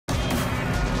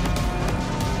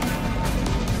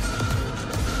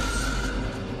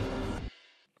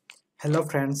Hello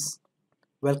friends,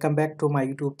 welcome back to my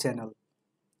YouTube channel.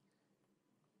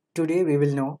 Today we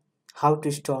will know how to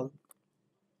install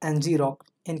Ngrok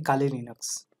in Kali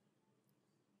Linux.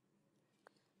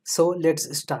 So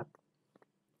let's start.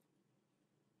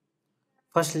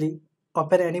 Firstly,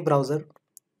 open any browser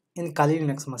in Kali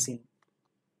Linux machine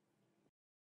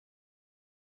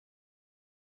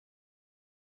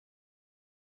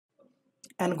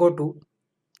and go to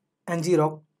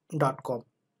ngrok.com.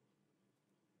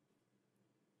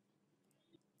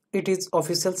 It is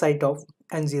official site of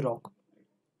Ngrok.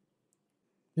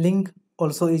 Link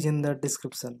also is in the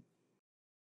description.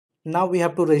 Now we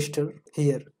have to register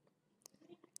here.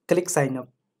 Click sign up.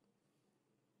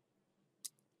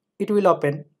 It will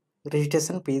open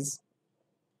registration page.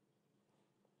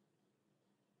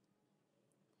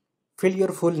 Fill your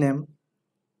full name,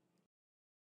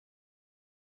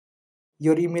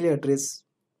 your email address,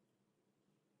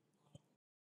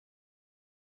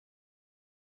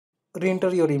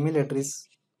 re-enter your email address,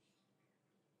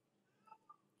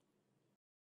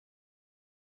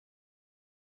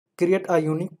 create a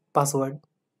unique password,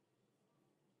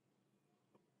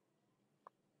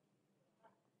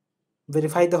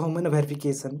 verify the human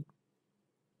verification,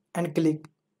 and click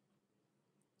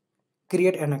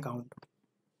create an account.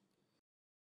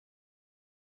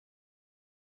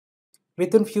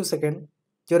 Within few seconds,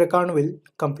 your account will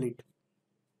complete.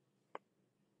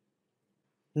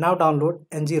 Now download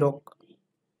Ngrok.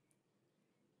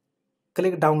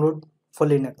 Click download for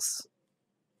Linux.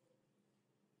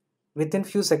 Within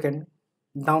few seconds,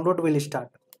 download will start.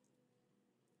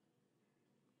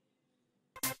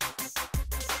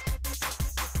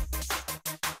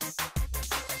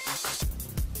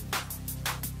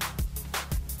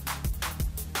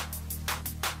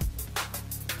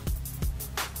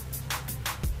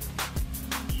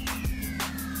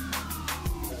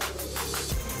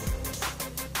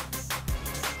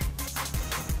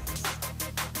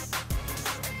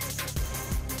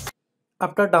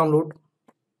 After download,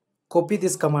 copy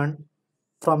this command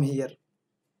from here.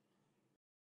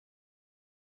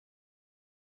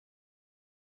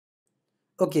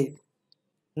 Okay,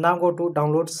 now go to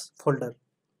downloads folder.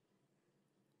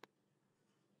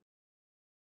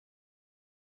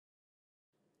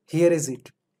 Here is it.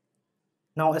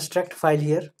 Now extract file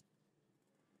here.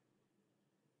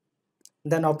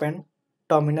 Then open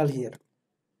terminal here.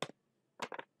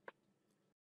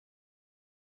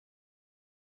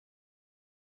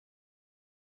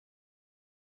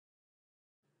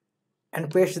 And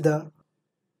paste the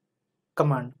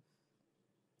command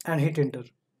and hit enter.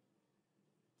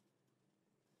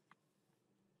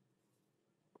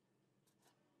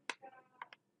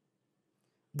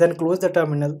 Then close the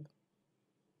terminal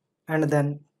and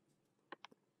then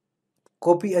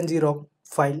copy Ngrok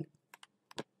file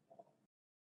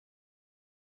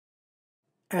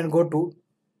and go to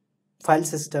file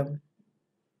system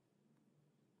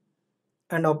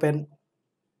and open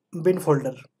bin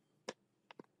folder.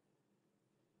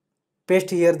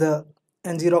 Paste here the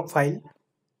Ngrok file.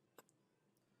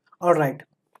 Alright,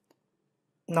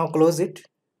 now close it.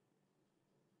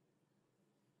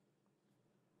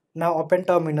 Now open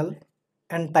terminal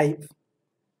and type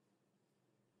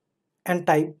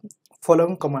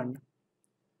following command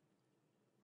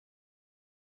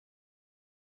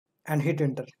and hit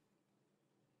enter.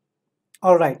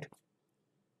 Alright,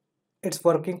 it's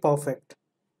working perfect.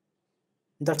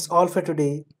 That's all for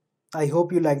today. I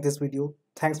hope you like this video.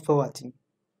 Thanks for watching.